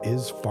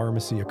is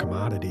pharmacy a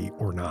commodity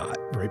or not,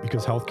 right?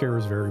 Because healthcare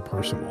is very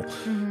personal.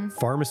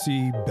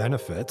 Pharmacy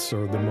benefits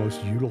are the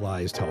most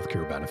utilized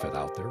healthcare benefit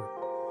out there.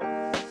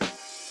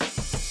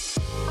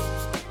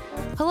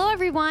 Hello,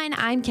 everyone.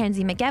 I'm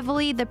Kenzie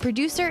McEvily, the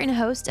producer and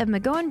host of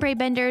McGowan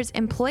Brabender's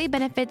Employee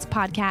Benefits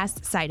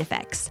podcast, Side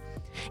Effects.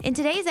 In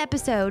today's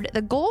episode,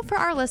 the goal for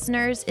our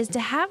listeners is to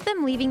have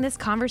them leaving this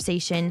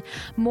conversation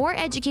more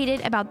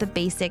educated about the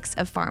basics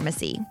of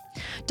pharmacy.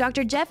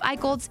 Dr. Jeff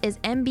Eichholz is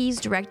MB's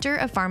Director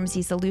of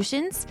Pharmacy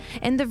Solutions,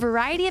 and the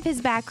variety of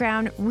his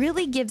background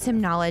really gives him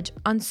knowledge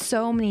on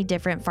so many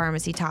different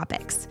pharmacy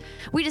topics.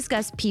 We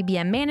discuss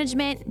PBM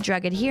management,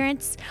 drug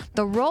adherence,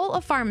 the role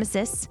of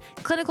pharmacists,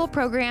 clinical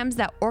programs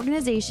that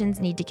organizations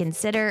need to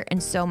consider,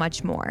 and so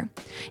much more.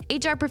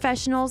 HR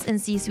professionals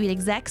and C-suite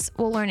execs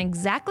will learn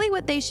exactly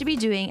what they should be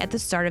doing at the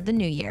start of the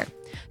new year.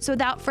 So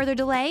without further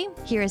delay,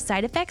 here is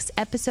Side Effects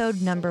episode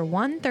number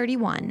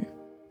 131.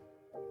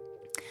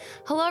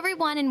 Hello,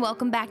 everyone, and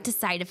welcome back to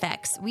Side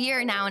Effects. We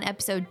are now in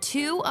episode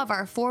 2 of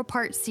our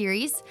 4-part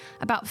series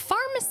about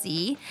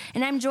pharmacy,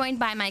 and I'm joined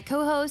by my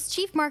co-host,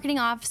 Chief Marketing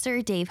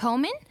Officer Dave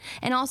Homan,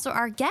 and also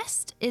our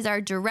guest is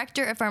our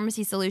Director of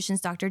Pharmacy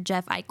Solutions, Dr.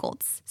 Jeff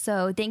Eichholz.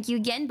 So thank you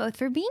again both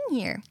for being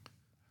here.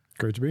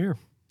 Great to be here.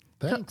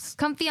 Thanks.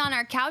 Comfy on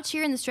our couch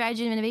here in the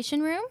Strategy and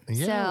Innovation Room.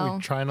 Yeah, we're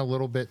trying a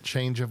little bit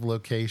change of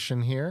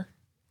location here.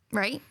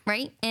 Right.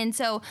 And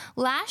so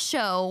last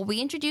show, we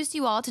introduced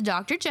you all to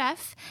Dr.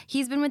 Jeff.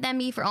 He's been with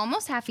MB for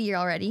almost half a year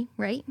already,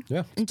 right?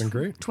 Yeah, it's been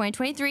great.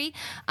 2023.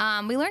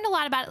 We learned a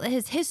lot about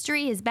his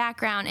history, his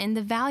background, and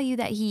the value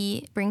that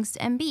he brings to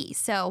MB.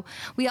 So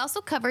we also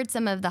covered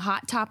some of the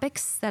hot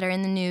topics that are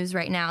in the news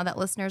right now that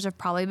listeners have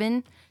probably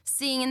been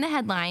seeing in the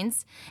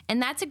headlines. And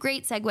that's a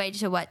great segue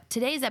to what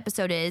today's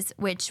episode is,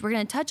 which we're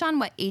going to touch on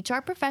what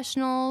HR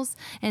professionals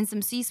and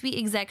some C-suite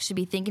execs should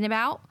be thinking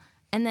about,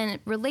 and then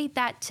relate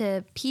that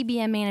to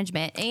PBM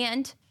management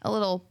and a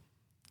little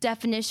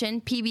definition.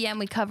 PBM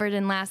we covered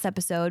in last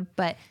episode,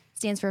 but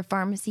stands for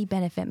Pharmacy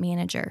Benefit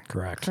Manager.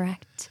 Correct.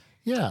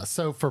 Yeah,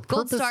 so for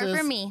Gold purposes... star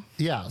for me.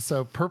 Yeah,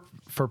 so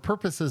for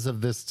purposes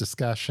of this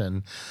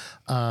discussion,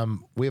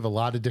 we have a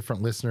lot of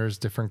different listeners,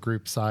 different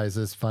group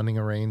sizes, funding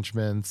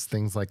arrangements,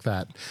 things like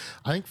that.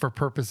 I think for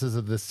purposes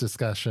of this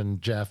discussion,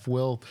 Jeff,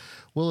 we'll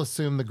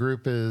assume the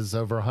group is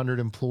over 100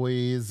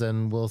 employees,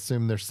 and we'll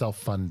assume they're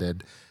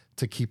self-funded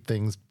to keep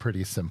things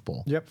pretty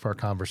simple for our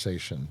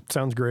conversation.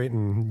 Sounds great,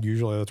 and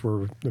usually that's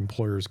where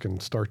employers can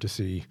start to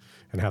see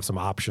and have some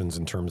options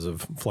in terms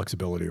of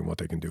flexibility and what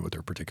they can do with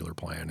their particular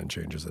plan and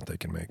changes that they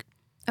can make.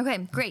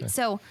 Okay, great.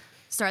 So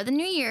start of the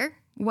new year.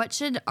 What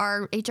should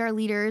our HR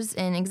leaders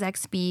and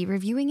execs be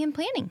reviewing and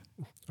planning?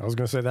 I was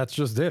going to say that's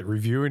just it,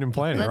 reviewing and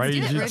planning, Let's right?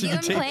 do it. Review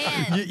and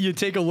plan. You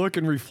take a look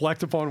and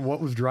reflect upon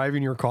what was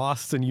driving your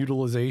costs and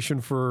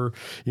utilization for,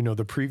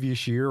 the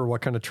previous year, or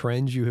what kind of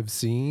trends you have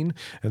seen,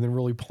 and then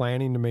really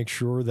planning to make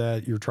sure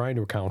that you're trying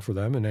to account for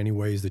them in any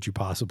ways that you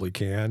possibly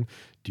can.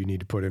 Do you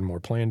need to put in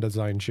more plan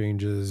design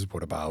changes?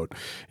 What about,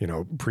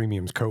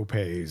 premiums,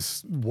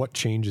 co-pays? What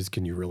changes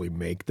can you really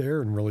make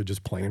there, and really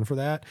just plan for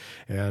that?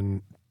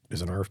 And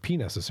is an RFP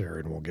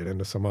necessary? And we'll get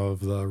into some of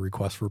the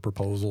requests for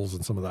proposals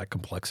and some of that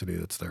complexity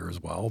that's there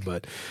as well.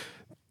 But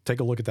take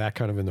a look at that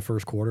kind of in the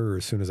first quarter, or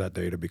as soon as that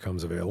data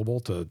becomes available,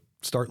 to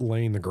start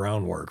laying the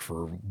groundwork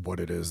for what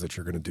it is that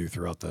you're going to do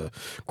throughout the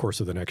course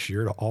of the next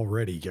year to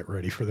already get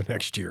ready for the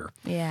next year.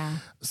 Yeah.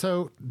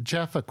 So,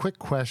 Jeff, a quick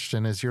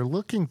question. As you're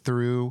looking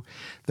through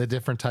the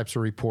different types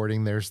of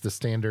reporting, there's the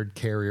standard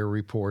carrier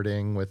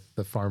reporting with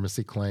the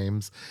pharmacy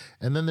claims,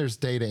 and then there's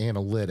data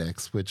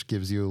analytics, which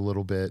gives you a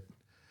little bit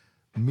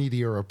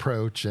meatier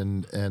approach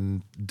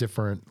and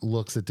different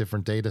looks at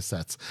different data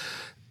sets.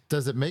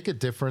 Does it make a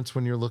difference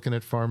when you're looking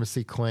at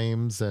pharmacy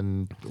claims,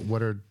 and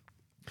what are...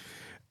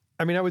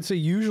 I mean, I would say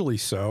usually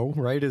so,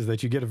 right? Is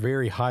that you get a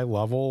very high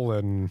level,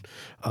 and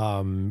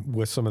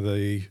with some of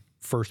the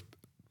first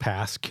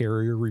pass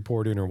carrier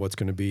reporting, or what's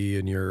going to be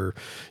in your,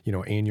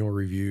 annual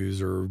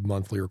reviews or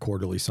monthly or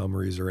quarterly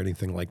summaries or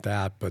anything like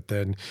that. But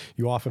then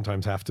you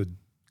oftentimes have to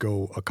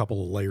go a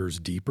couple of layers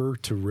deeper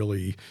to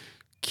really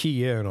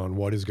key in on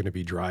what is going to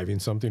be driving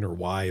something, or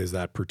why is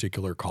that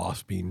particular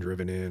cost being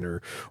driven in,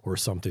 or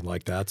something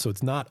like that. So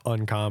it's not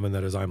uncommon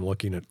that as I'm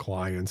looking at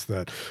clients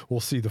that we'll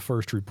see the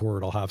first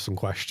report, I'll have some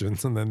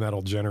questions, and then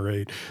that'll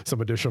generate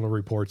some additional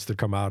reports that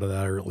come out of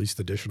that, or at least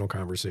additional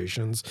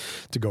conversations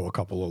to go a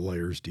couple of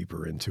layers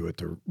deeper into it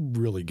to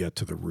really get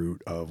to the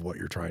root of what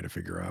you're trying to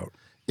figure out.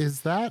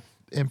 Is that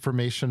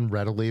information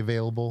readily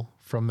available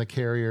from the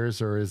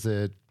carriers, or is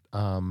it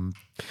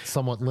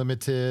somewhat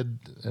limited,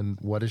 and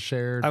what is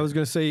shared? I was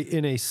going to say,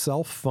 in a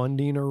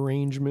self-funding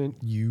arrangement,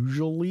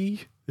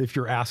 usually, if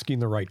you're asking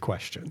the right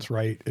questions,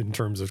 right, in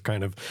terms of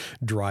kind of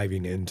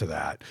driving into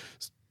that,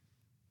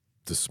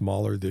 the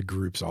smaller the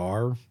groups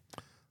are,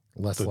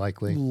 less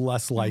likely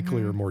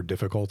or more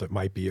difficult it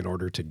might be in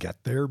order to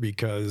get there,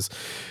 because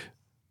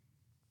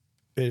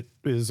it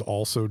is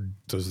also,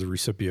 does the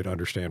recipient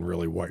understand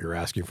really what you're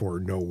asking for, or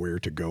know where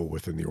to go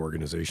within the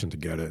organization to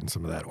get it? And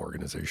some of that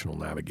organizational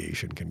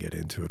navigation can get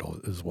into it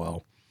as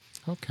well.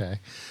 Okay.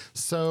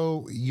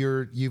 So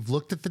you've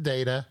looked at the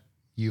data,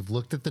 you've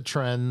looked at the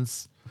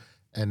trends,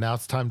 and now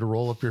it's time to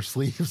roll up your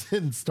sleeves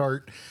and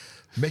start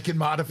making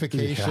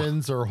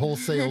modifications or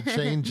wholesale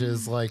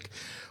changes. Like,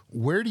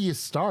 where do you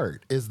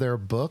start? Is there a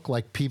book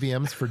like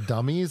PBMs for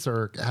Dummies,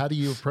 or how do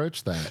you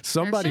approach that?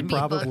 Somebody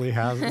probably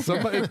has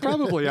somebody. It's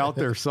probably out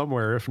there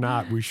somewhere. If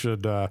not, we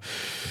should, take a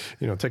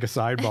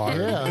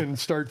sidebar and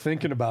start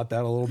thinking about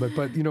that a little bit.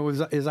 But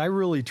as I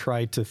really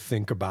try to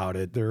think about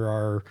it, there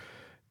are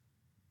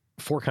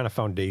 4 kind of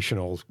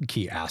foundational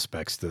key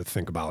aspects to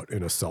think about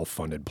in a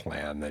self-funded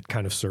plan that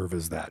kind of serve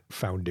as that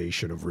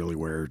foundation of really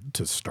where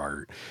to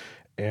start.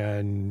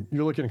 And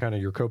you're looking at kind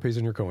of your copays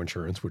and your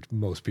coinsurance, which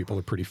most people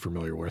are pretty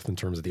familiar with in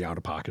terms of the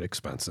out-of-pocket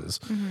expenses.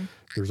 Mm-hmm.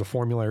 There's a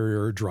formulary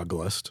or a drug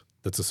list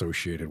that's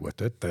associated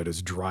with it that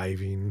is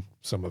driving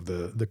some of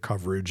the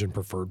coverage and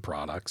preferred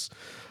products,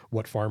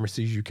 what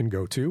pharmacies you can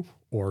go to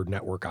or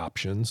network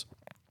options.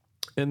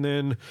 And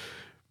then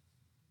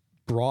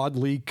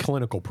broadly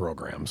clinical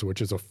programs,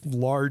 which is a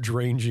large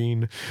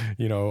ranging,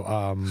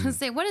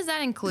 Say, what does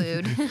that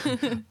include?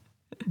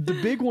 The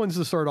big ones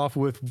to start off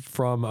with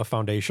from a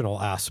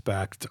foundational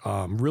aspect,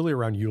 really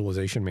around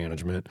utilization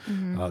management,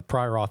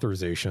 prior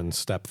authorization,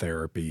 step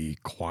therapy,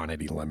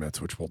 quantity limits,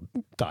 which we'll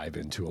dive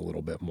into a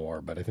little bit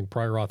more. But I think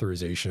prior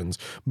authorizations,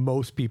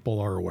 most people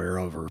are aware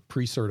of, or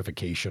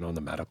pre-certification on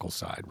the medical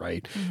side,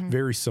 right?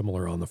 Very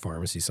similar on the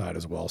pharmacy side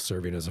as well,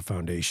 serving as a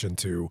foundation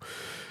to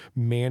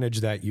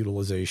manage that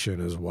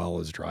utilization as well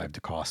as drive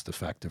to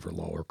cost-effective or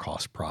lower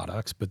cost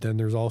products. But then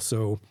there's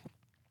also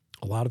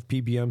a lot of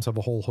PBMs have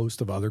a whole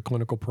host of other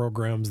clinical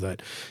programs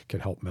that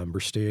can help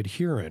members stay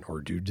adherent or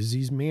do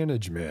disease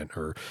management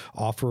or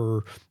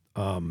offer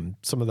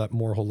some of that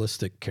more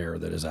holistic care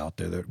that is out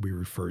there that we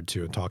referred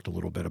to and talked a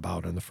little bit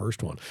about in the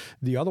first one.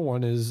 The other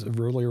one is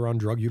really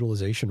around drug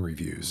utilization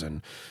reviews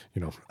and,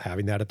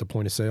 having that at the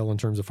point of sale in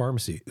terms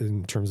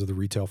of the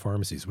retail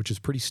pharmacies, which is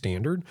pretty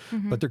standard,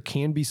 but there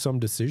can be some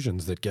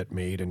decisions that get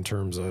made in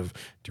terms of,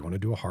 do you want to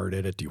do a hard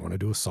edit? Do you want to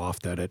do a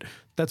soft edit?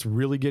 That's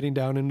really getting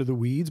down into the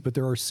weeds, but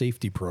there are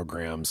safety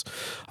programs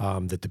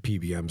that the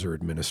PBMs are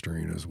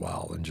administering as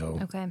well. And Joe,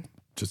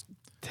 just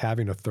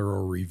having a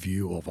thorough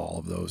review of all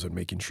of those and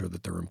making sure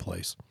that they're in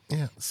place.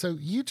 Yeah. So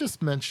you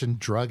just mentioned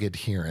drug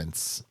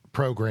adherence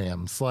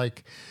programs.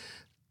 Like,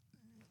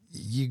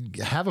 you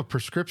have a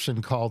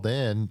prescription called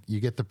in, you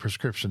get the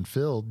prescription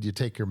filled, you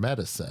take your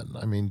medicine.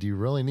 I mean, do you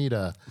really need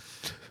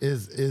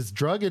is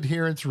drug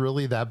adherence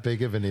really that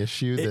big of an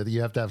issue that you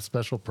have to have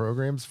special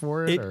programs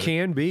for it? It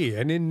can be.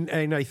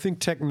 And I think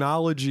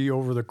technology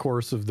over the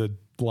course of the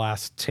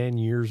last 10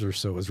 years or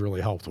so has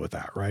really helped with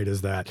that, right?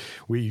 Is that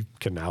we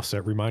can now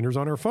set reminders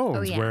on our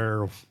phones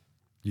where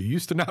you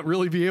used to not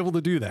really be able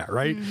to do that,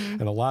 right?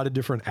 And a lot of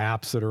different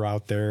apps that are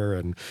out there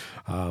and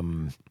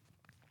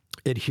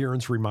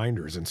adherence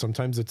reminders. And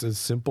sometimes it's as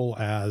simple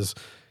as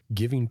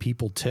giving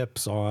people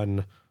tips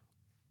on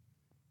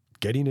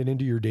getting it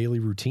into your daily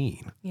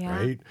routine,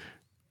 right?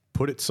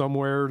 Put it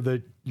somewhere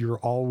that you're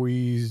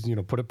always,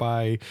 put it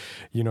by,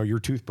 your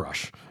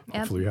toothbrush.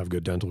 Hopefully you have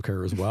good dental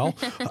care as well.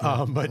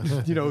 But,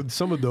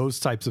 some of those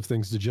types of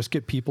things to just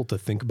get people to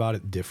think about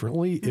it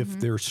differently if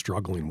they're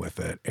struggling with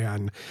it.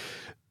 And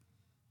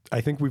I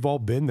think we've all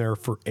been there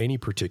for any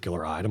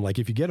particular item. Like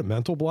if you get a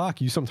mental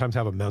block, you sometimes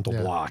have a mental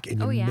block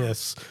and you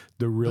miss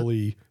the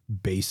really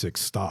basic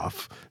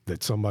stuff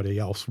that somebody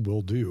else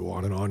will do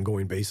on an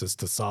ongoing basis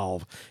to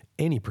solve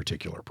any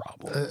particular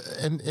problem.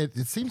 And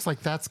it seems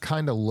like that's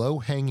kind of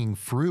low-hanging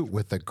fruit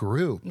with a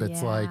group.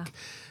 It's like,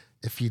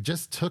 if you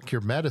just took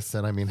your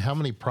medicine, I mean, how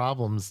many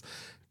problems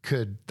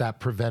could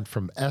that prevent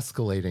from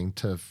escalating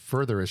to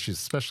further issues,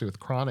 especially with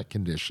chronic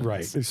conditions?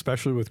 Right,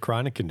 especially with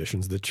chronic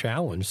conditions. The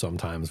challenge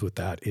sometimes with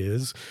that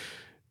is,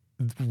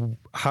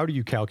 how do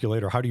you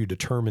calculate or how do you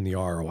determine the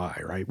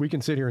ROI, right? We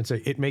can sit here and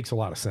say it makes a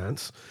lot of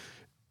sense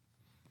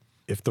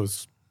if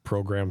those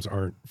programs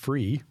aren't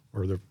free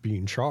or they're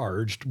being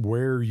charged.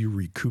 Where are you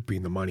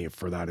recouping the money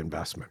for that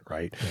investment,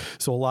 right?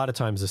 So a lot of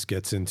times this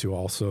gets into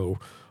also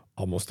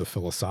almost a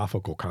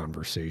philosophical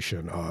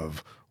conversation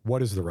of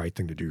what is the right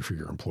thing to do for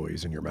your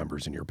employees and your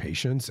members and your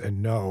patients,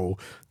 and know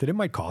that it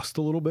might cost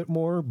a little bit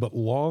more, but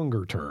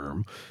longer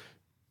term,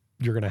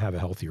 you're going to have a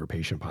healthier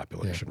patient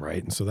population,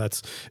 right? And so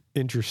that's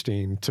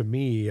interesting to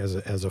me as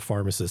a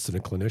pharmacist and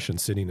a clinician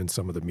sitting in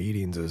some of the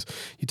meetings is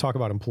you talk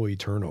about employee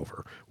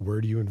turnover.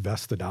 Where do you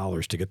invest the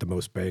dollars to get the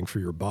most bang for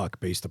your buck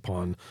based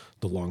upon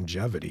the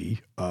longevity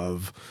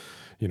of,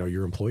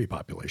 your employee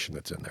population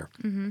that's in there?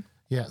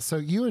 Yeah. So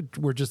you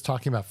were just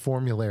talking about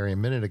formulary a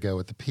minute ago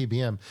with the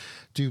PBM.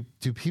 Do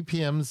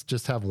PBMs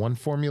just have one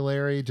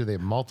formulary? Do they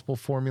have multiple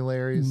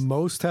formularies?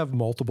 Most have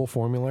multiple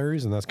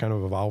formularies, and that's kind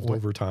of evolved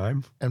over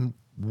time. And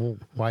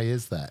why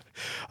is that?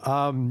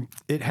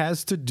 It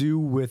has to do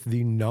with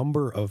the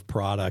number of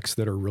products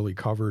that are really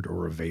covered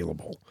or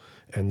available.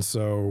 And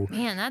so,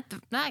 man,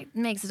 that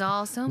makes it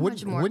all so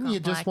much more Wouldn't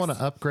complex. you just want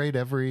to upgrade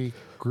every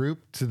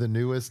group to the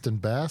newest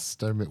and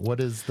best? I mean, what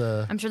is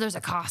the... I'm sure there's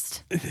a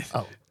cost.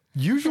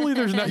 Usually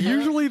there's not.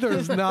 Usually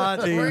there's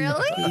not a.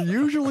 Really?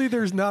 Usually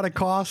there's not a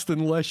cost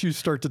unless you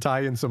start to tie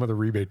in some of the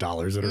rebate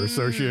dollars that are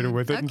associated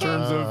with it in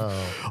terms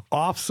of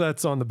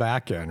offsets on the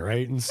back end,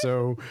 right? And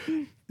so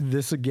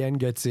this again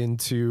gets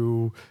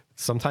into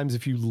sometimes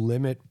if you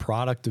limit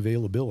product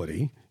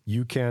availability,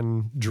 you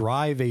can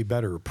drive a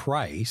better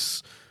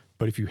price.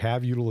 But if you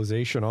have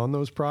utilization on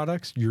those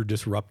products, you're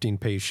disrupting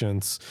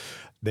patients.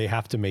 They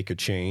have to make a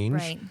change.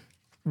 Right.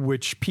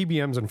 Which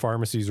PBMs and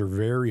pharmacies are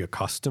very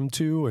accustomed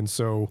to. And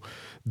so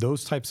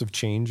those types of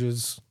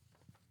changes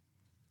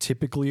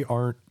typically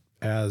aren't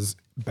as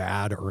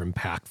bad or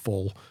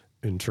impactful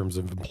in terms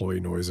of employee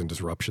noise and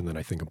disruption than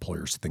I think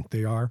employers think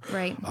they are.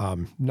 Right.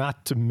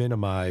 Not to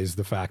minimize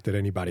the fact that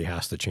anybody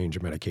has to change a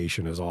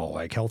medication is all.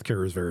 Like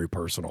healthcare is very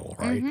personal,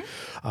 right?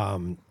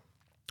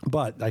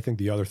 But I think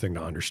the other thing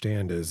to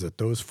understand is that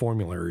those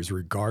formularies,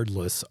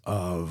 regardless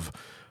of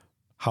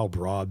how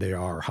broad they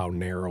are, how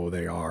narrow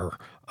they are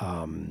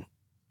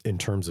in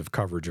terms of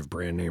coverage of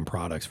brand name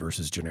products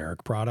versus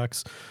generic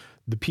products,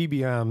 the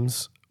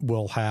PBMs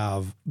will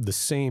have the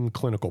same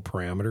clinical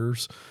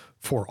parameters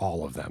for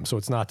all of them. So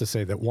it's not to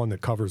say that one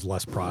that covers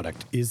less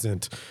product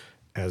isn't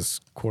as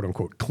quote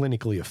unquote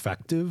clinically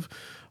effective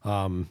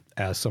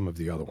as some of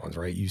the other ones,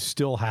 right? You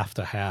still have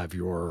to have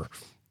your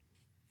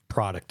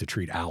product to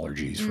treat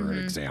allergies, for an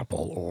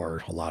example,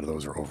 or a lot of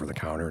those are over the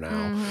counter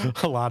now.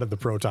 A lot of the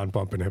proton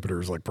pump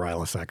inhibitors like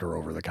Prilosec are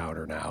over the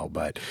counter now,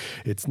 but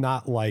it's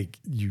not like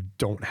you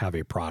don't have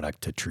a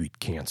product to treat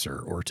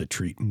cancer or to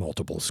treat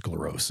multiple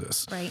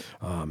sclerosis. Right.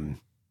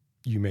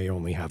 You may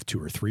only have 2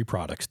 or 3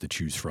 products to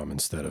choose from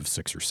instead of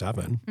 6 or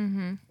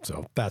 7.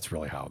 So that's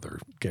really how they're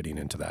getting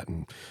into that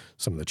and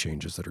some of the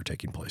changes that are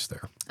taking place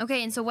there.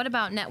 Okay, and so what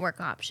about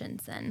network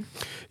options then?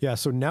 Yeah,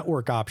 so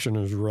network option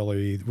is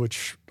really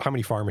how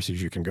many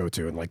pharmacies you can go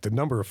to. And like the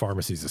number of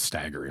pharmacies is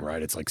staggering,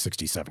 right? It's like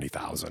 60,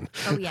 70,000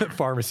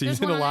 pharmacies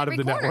There's in a one lot on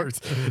of the every corner.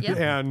 networks. Yep.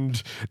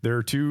 And there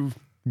are 2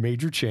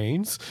 major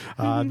chains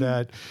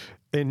that...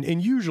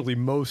 And usually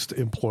most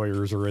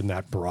employers are in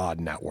that broad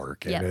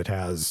network, and it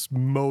has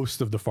most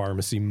of the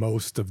pharmacy,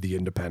 most of the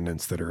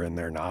independents that are in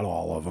there, not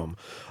all of them.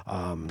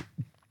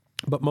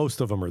 But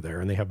most of them are there,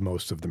 and they have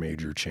most of the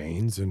major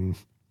chains. And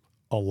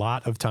a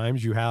lot of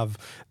times you have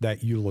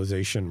that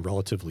utilization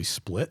relatively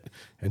split.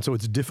 And so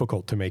it's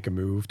difficult to make a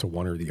move to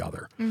one or the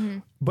other.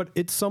 But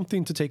it's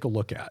something to take a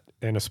look at.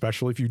 And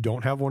especially if you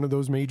don't have one of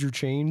those major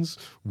chains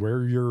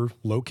where you're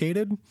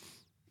located,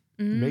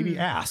 maybe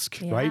ask,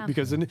 right?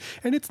 Because, and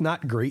it's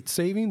not great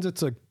savings.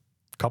 It's a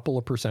couple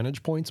of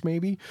percentage points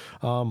maybe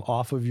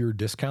off of your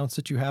discounts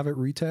that you have at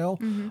retail.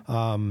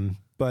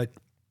 But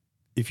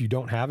if you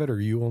don't have it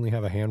or you only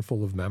have a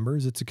handful of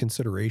members, it's a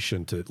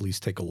consideration to at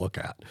least take a look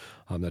at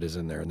that is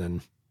in there. And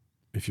then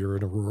if you're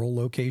in a rural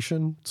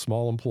location,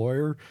 small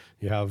employer,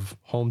 you have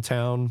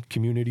hometown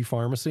community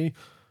pharmacy,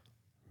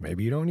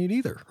 maybe you don't need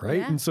either, right?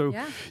 Yeah, and so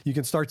you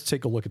can start to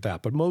take a look at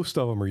that. But most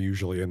of them are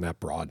usually in that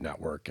broad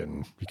network,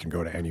 and you can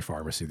go to any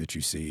pharmacy that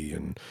you see,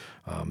 and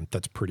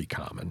that's pretty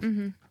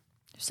common.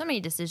 There's so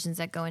many decisions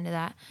that go into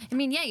that. I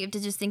mean, you have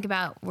to just think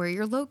about where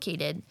you're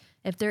located.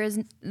 If there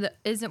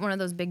isn't one of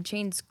those big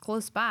chains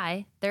close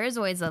by, there is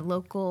always a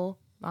local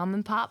mom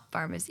and pop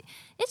pharmacy.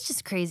 It's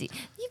just crazy.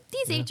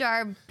 These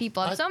HR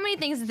people have so many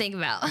things to think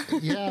about.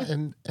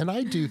 And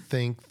I do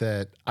think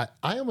that I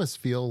almost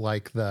feel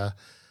like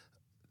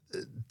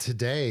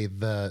today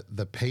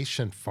the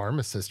patient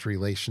pharmacist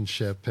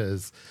relationship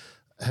has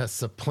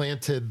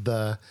supplanted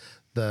the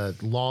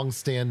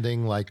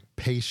long-standing like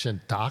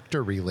patient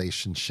doctor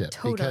relationship.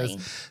 Totally.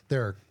 Because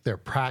there are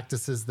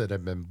practices that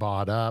have been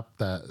bought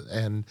up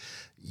and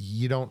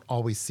you don't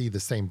always see the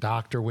same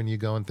doctor when you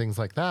go and things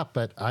like that.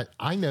 But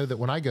I know that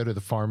when I go to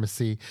the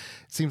pharmacy, it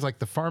seems like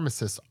the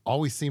pharmacist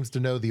always seems to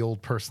know the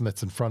old person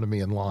that's in front of me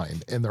in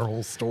line and their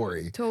whole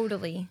story.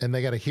 Totally. And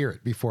they got to hear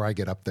it before I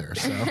get up there.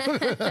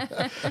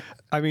 So,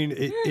 I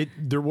mean,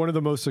 they're one of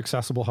the most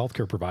accessible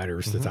healthcare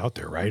providers that's out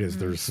there, right? Is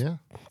there's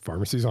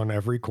pharmacies on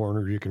every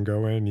corner you can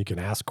go in, you can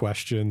ask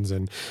questions,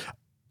 and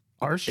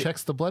ours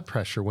checks the blood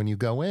pressure when you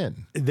go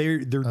in. They're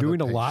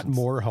doing a lot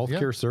more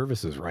healthcare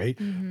services, right?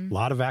 Mm-hmm. A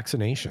lot of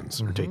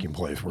vaccinations are taking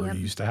place where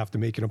you used to have to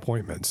make an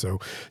appointment. So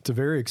it's a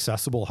very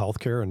accessible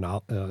healthcare and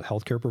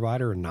healthcare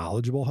provider, a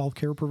knowledgeable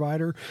healthcare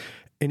provider.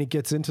 And it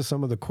gets into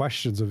some of the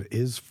questions of,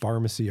 is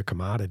pharmacy a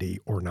commodity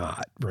or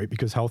not, right?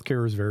 Because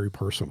healthcare is very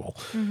personal.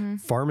 Mm-hmm.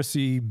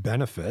 Pharmacy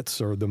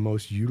benefits are the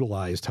most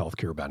utilized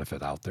healthcare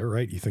benefit out there,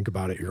 right? You think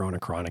about it, you're on a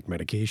chronic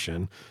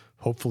medication.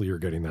 Hopefully you're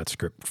getting that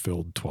script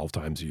filled 12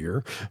 times a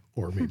year,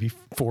 or maybe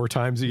 4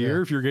 times a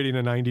year if you're getting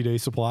a 90-day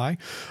supply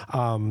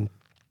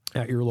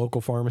at your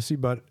local pharmacy.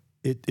 But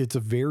it's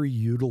a very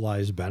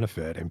utilized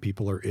benefit, and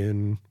people are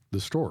in the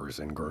stores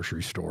and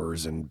grocery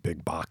stores and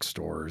big box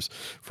stores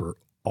for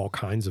all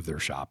kinds of their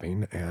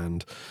shopping,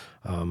 and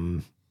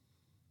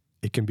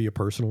it can be a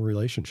personal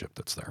relationship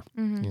that's there.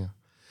 Mm-hmm. Yeah.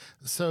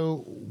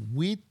 So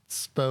we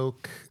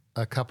spoke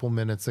a couple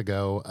minutes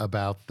ago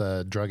about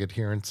the drug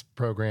adherence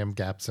program,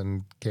 gaps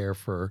in care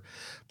for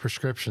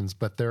prescriptions,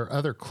 but there are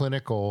other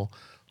clinical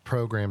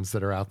programs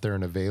that are out there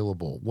and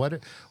available.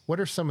 What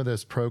are some of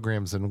those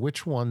programs, and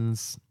which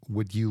ones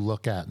would you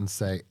look at and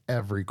say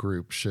every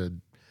group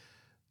should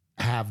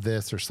have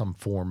this or some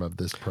form of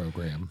this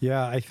program?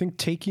 Yeah, I think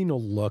taking a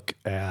look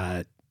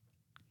at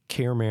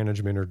care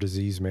management or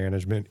disease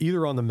management,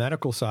 either on the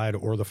medical side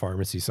or the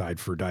pharmacy side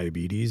for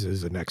diabetes,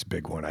 is the next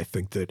big one. I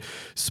think that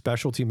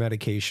specialty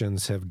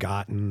medications have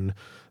gotten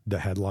the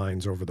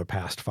headlines over the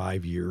past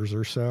 5 years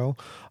or so.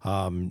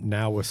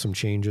 Now with some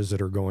changes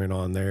that are going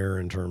on there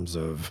in terms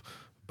of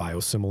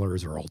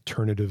biosimilars or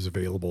alternatives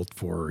available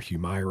for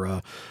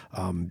Humira,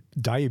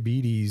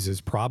 diabetes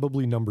is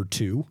probably number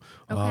 2,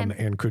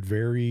 and could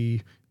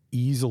very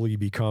easily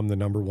become the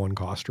number 1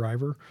 cost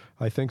driver,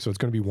 I think. So it's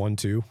going to be 1,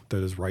 2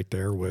 that is right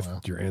there with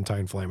your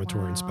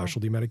anti-inflammatory and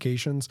specialty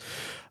medications.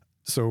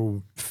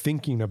 So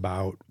thinking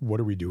about what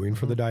are we doing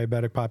for the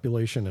diabetic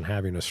population and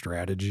having a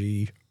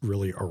strategy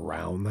really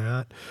around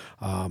that,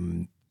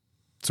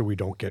 so we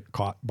don't get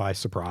caught by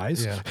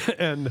surprise. Yeah.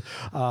 And,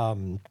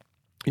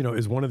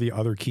 is one of the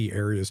other key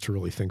areas to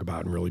really think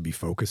about and really be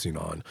focusing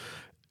on.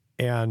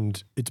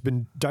 And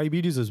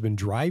diabetes has been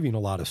driving a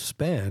lot of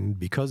spend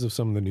because of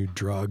some of the new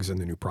drugs and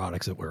the new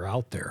products that were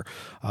out there.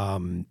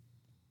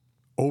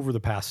 Over the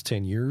past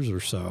 10 years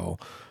or so,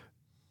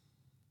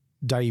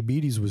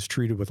 diabetes was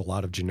treated with a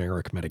lot of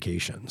generic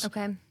medications.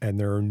 Okay. And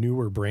there are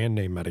newer brand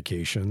name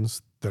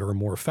medications that are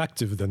more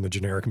effective than the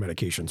generic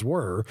medications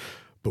were,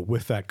 but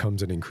with that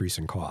comes an increase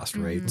in cost,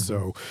 right? Mm-hmm.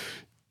 So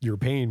you're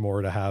paying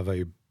more to have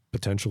a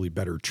potentially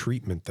better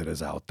treatment that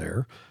is out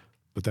there.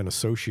 But then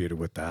associated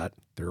with that,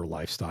 there are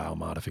lifestyle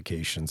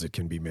modifications that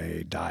can be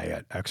made,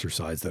 diet,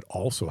 exercise, that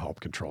also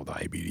help control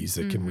diabetes,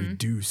 that can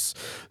reduce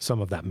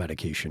some of that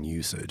medication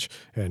usage.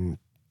 And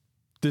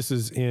this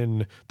is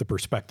in the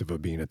perspective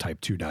of being a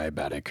type 2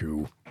 diabetic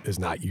who is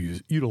not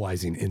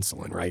utilizing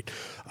insulin, right?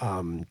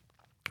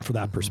 For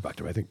that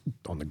perspective, I think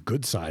on the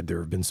good side,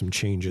 there have been some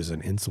changes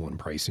in insulin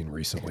pricing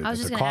recently. But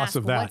the cost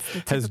of that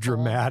has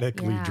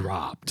dramatically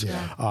dropped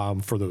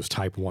for those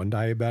type 1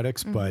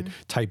 diabetics. But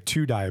type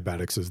 2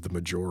 diabetics is the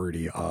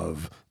majority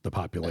of the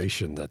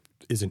population that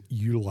isn't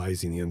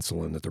utilizing the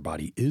insulin that their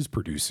body is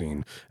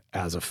producing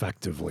as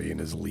effectively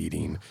and is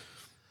leading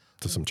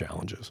to some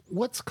challenges.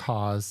 What's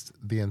caused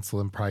the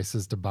insulin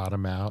prices to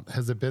bottom out?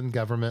 Has it been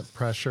government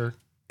pressure?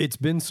 It's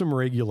been some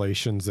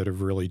regulations that have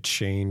really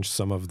changed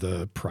some of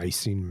the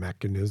pricing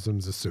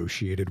mechanisms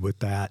associated with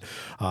that,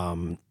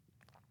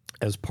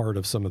 as part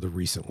of some of the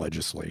recent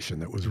legislation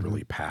that was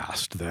really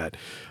passed. That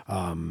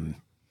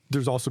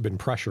there's also been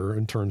pressure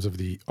in terms of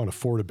the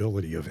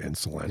unaffordability of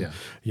insulin,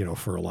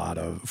 for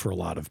a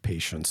lot of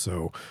patients.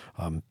 So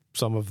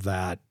some of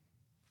that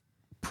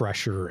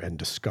pressure and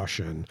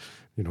discussion,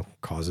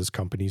 causes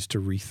companies to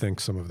rethink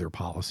some of their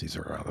policies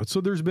around it. So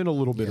there's been a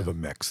little bit of a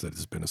mix that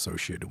has been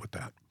associated with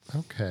that.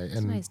 Okay.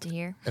 That's nice to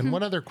hear. And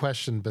one other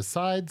question,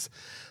 besides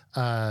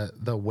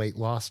the weight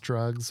loss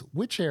drugs,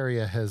 which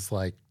area has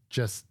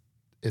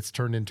it's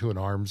turned into an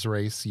arms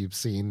race? You've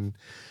seen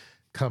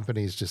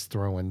companies just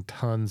throwing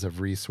tons of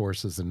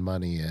resources and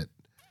money at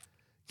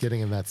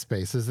getting in that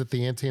space. Is it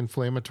the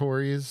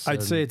anti-inflammatories?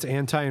 I'd say it's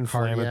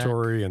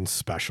anti-inflammatory and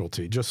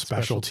specialty, just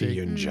specialty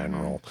in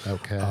general.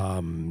 Okay.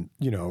 And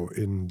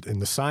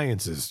the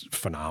science is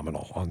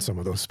phenomenal on some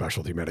of those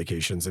specialty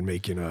medications and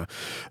making a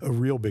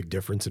real big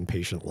difference in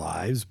patient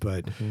lives.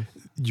 But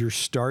you're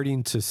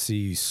starting to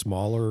see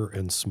smaller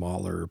and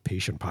smaller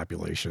patient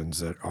populations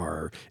that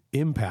are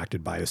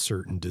impacted by a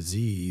certain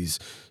disease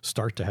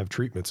start to have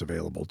treatments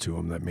available to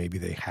them that maybe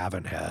they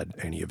haven't had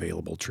any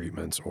available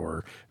treatments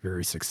or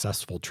very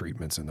successful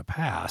treatments in the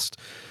past.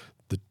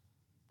 The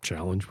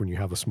challenge when you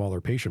have a smaller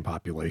patient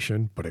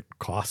population, but it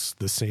costs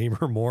the same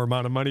or more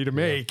amount of money to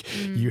make,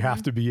 you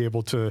have to be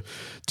able to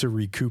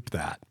recoup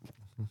that.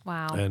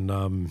 Wow.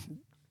 And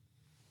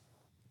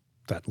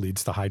that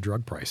leads to high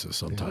drug prices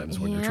sometimes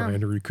when you're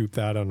trying to recoup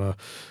that on a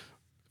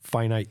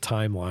finite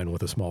timeline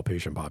with a small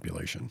patient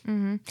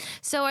population.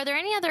 So are there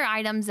any other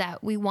items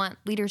that we want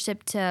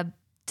leadership to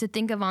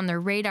think of on their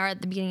radar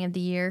at the beginning of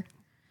the year?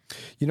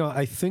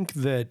 I think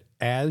that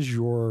as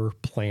you're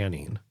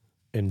planning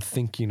and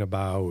thinking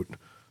about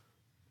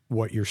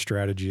what your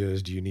strategy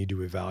is, do you need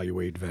to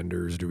evaluate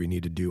vendors? Do we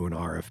need to do an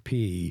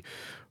RFP?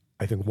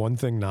 I think one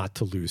thing not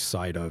to lose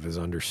sight of is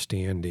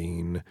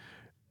understanding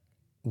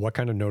what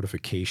kind of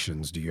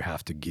notifications do you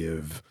have to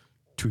give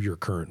to your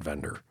current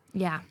vendor.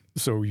 Yeah.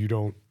 So you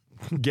don't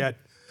get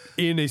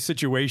in a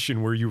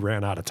situation where you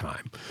ran out of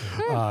time,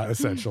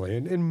 essentially.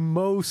 And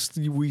most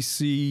we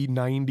see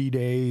 90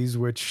 days,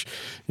 which,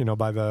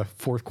 by the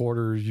fourth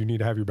quarter, you need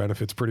to have your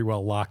benefits pretty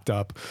well locked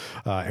up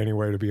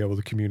anyway to be able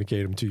to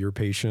communicate them to your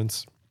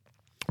patients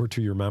or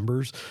to your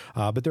members.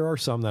 But there are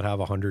some that have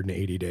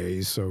 180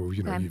 days. So,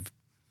 you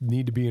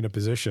need to be in a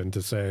position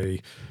to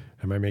say,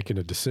 am I making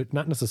a decision?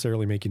 Not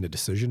necessarily making a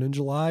decision in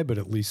July, but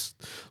at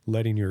least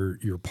letting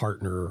your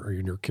partner or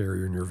your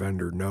carrier and your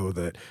vendor know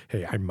that,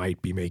 hey, I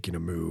might be making a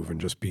move,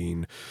 and just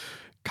being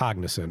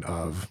cognizant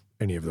of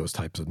any of those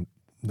types of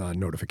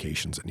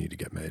notifications that need to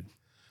get made.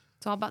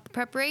 It's all about the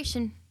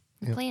preparation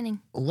and planning.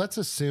 Let's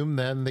assume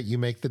then that you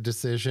make the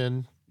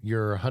decision.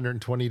 you're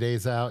 120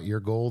 days out, you're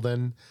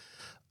golden.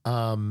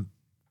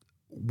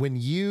 When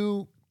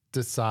you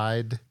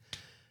decide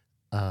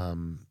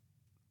to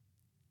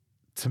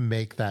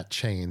make that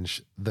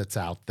change that's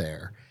out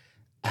there,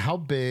 how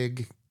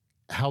big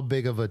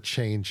of a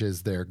change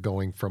is there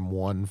going from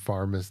one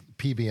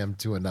PBM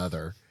to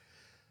another?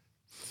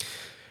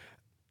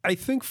 I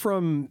think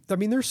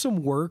there's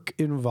some work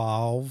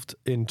involved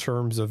in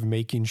terms of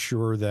making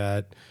sure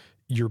that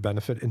your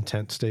benefit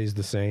intent stays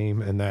the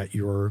same and that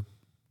your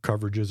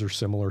coverages are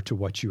similar to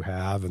what you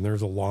have. And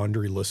there's a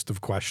laundry list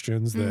of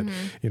questions that,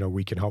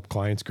 we can help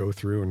clients go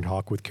through and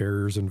talk with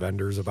carriers and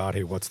vendors about,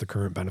 hey, what's the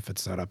current benefit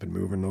setup and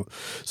moving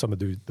some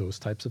of those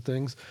types of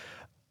things.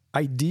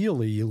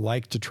 Ideally, you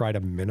like to try to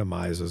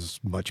minimize as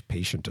much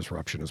patient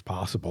disruption as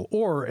possible,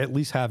 or at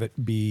least have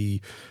it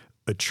be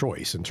a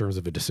choice in terms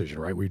of a decision,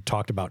 right? We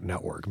talked about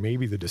network.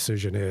 Maybe the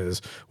decision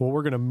is, well,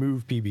 we're going to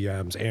move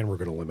PBMs and we're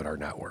going to limit our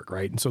network,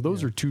 right? And so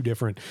those are two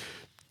different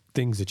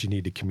things that you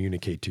need to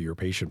communicate to your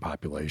patient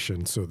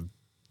population so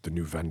the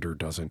new vendor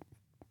doesn't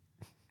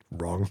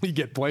wrongly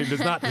get blamed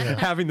as not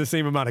having the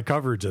same amount of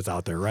coverage that's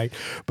out there, right?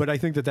 But I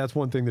think that's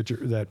one thing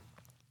that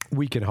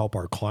we can help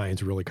our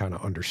clients really kind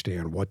of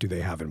understand. What do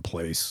they have in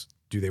place?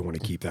 Do they want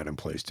to keep that in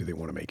place? Do they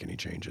want to make any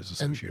changes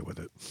associated with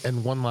it?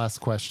 And one last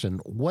question.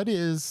 What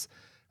is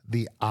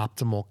the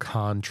optimal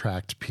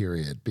contract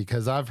period?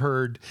 Because I've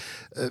heard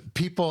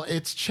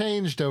it's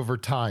changed over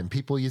time.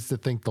 People used to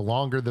think the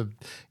longer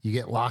you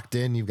get locked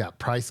in, you've got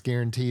price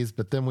guarantees,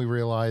 but then we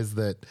realized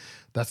that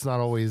that's not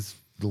always,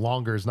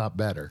 longer is not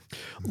better.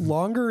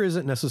 Longer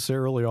isn't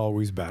necessarily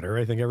always better.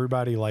 I think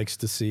everybody likes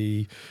to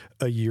see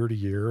a year to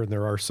year, and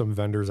there are some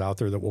vendors out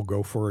there that will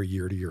go for a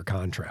year to year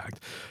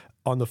contract.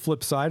 On the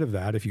flip side of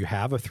that, if you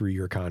have a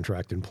 3-year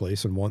contract in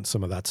place and want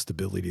some of that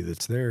stability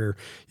that's there,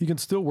 you can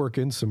still work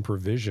in some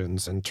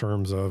provisions in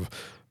terms of,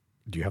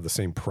 do you have the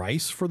same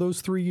price for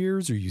those 3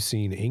 years? Are you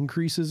seeing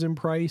increases in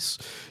price,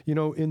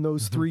 in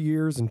those 3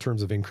 years in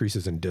terms of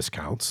increases in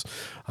discounts?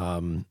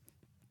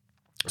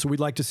 So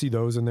we'd like to see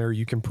those in there.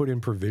 You can put in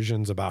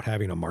provisions about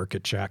having a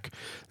market check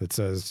that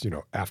says,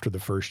 after the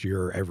first year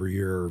or every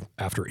year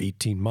after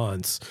 18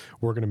 months,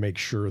 we're going to make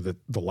sure that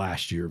the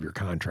last year of your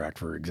contract,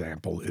 for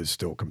example, is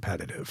still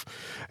competitive.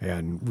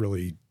 And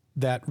really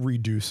that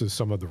reduces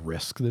some of the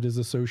risk that is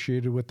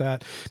associated with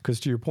that. Because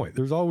to your point,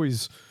 there's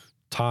always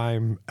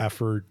time,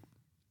 effort,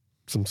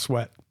 some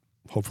sweat,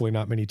 hopefully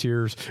not many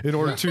tears in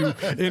order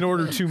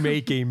to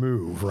make a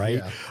move,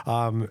 right?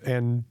 Yeah.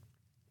 And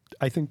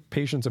I think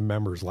patients and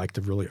members like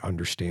to really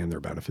understand their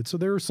benefits. So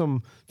there are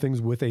some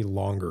things with a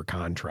longer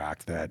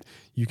contract that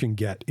you can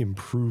get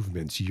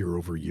improvements year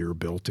over year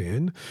built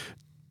in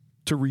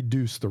to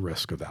reduce the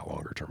risk of that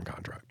longer term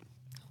contract.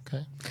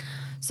 Okay.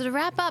 So to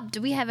wrap up,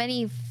 do we have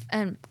any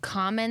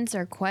comments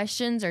or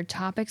questions or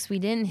topics we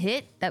didn't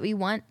hit that we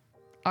want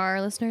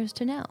our listeners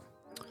to know?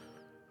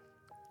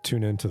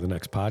 Tune into the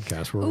next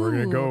podcast where we're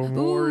going to go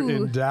more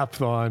in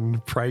depth on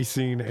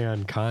pricing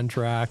and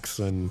contracts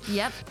and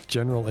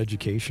general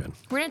education.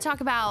 We're going to talk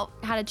about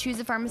how to choose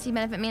a pharmacy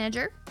benefit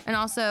manager and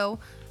also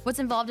what's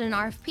involved in an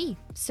RFP.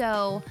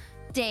 So,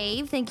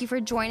 Dave, thank you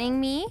for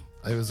joining me.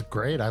 It was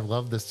great. I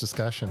love this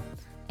discussion.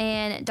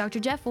 And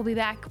Dr. Jeff will be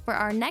back for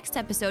our next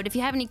episode. If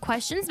you have any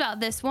questions about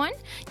this one,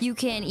 you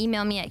can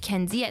email me at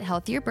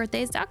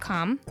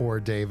kenzie@healthierbirthdays.com. Or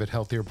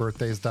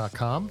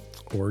Dave@healthierbirthdays.com.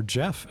 Or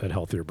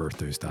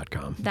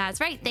Jeff@healthierbirthdays.com. That's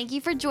right. Thank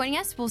you for joining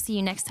us. We'll see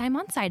you next time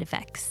on Side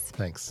Effects.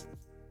 Thanks.